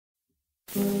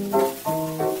Maybe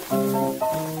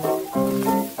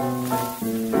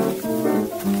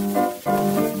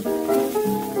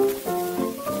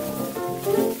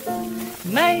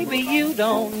you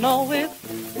don't know it,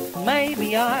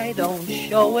 maybe I don't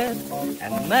show it,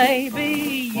 and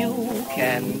maybe you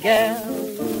can guess.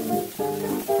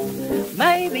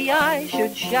 Maybe I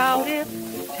should shout it,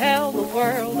 tell the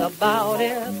world about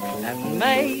it, and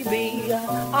maybe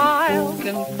I'll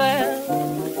confess.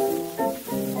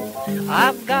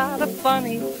 I've got a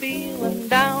funny feeling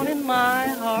down in my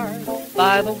heart.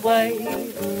 By the way,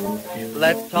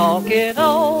 let's talk it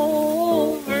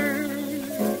over.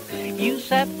 You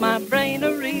set my brain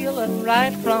a-reeling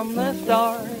right from the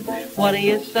start. What do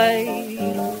you say?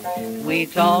 We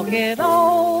talk it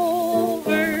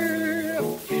over.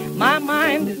 My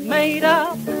mind is made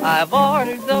up. I've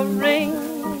ordered the ring.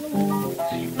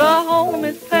 The home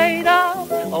is paid up.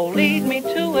 Oh, lead me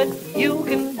to it. You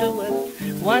can do it.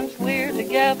 Once we're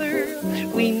together,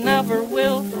 we never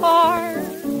will part.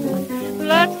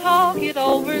 Let's talk it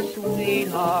over,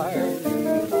 sweetheart.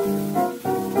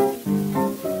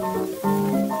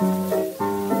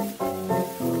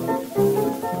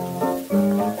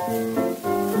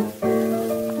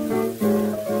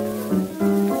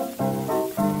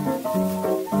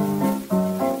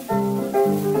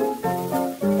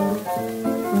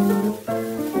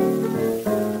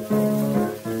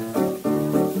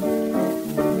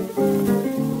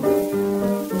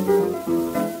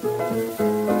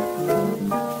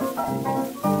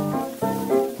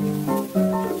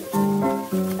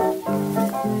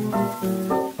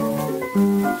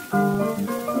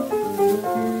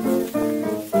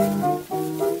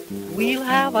 We'll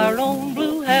have our own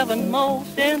blue heaven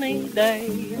most any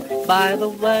day. By the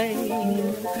way,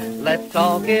 let's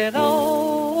talk it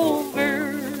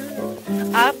over.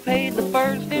 I paid the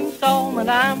first installment,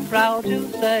 I'm proud to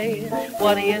say.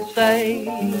 What do you say?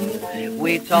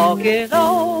 We talk it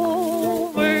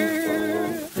over.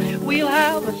 We'll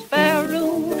have a spare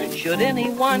room, should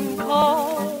anyone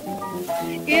call.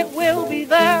 It will be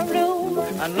their room,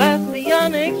 unless the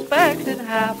unexpected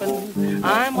happens.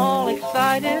 I'm all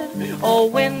excited, oh,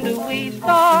 when do we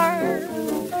start?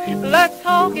 Let's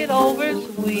talk it over,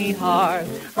 sweetheart.